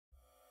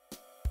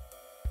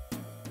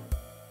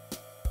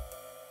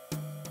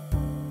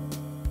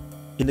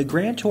In the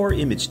Grantor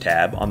Image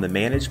tab on the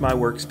Manage My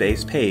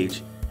Workspace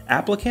page,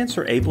 applicants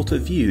are able to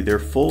view their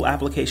full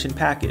application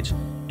package,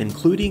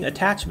 including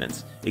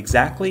attachments,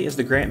 exactly as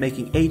the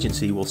grant-making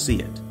agency will see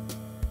it.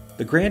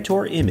 The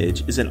Grantor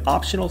image is an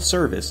optional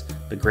service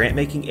the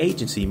grant-making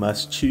agency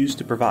must choose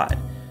to provide.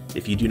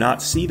 If you do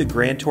not see the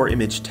Grantor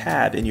image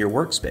tab in your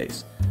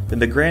workspace, then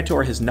the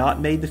grantor has not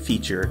made the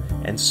feature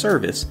and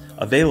service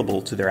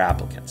available to their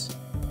applicants.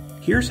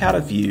 Here's how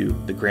to view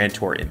the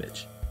Grantor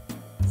image.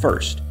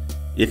 First,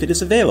 if it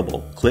is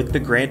available, click the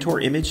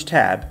Grantor image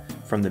tab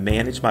from the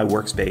Manage My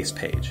Workspace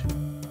page.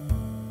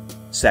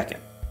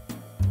 Second,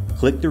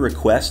 click the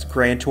Request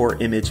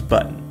Grantor Image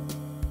button.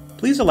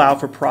 Please allow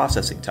for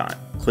processing time.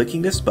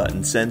 Clicking this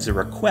button sends a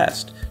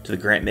request to the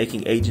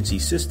grant-making agency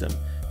system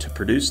to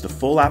produce the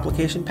full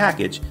application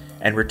package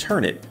and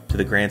return it to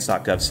the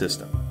Grants.gov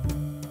system.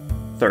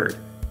 Third,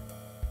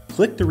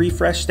 click the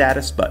Refresh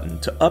Status button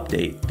to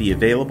update the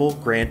available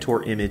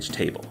Grantor image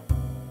table.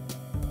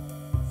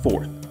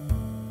 Fourth,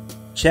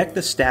 check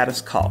the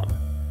status column.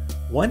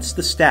 Once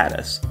the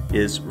status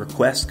is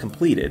Request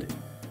Completed,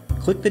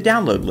 click the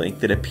download link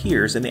that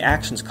appears in the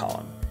Actions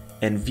column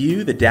and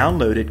view the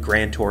downloaded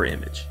Grantor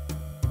image.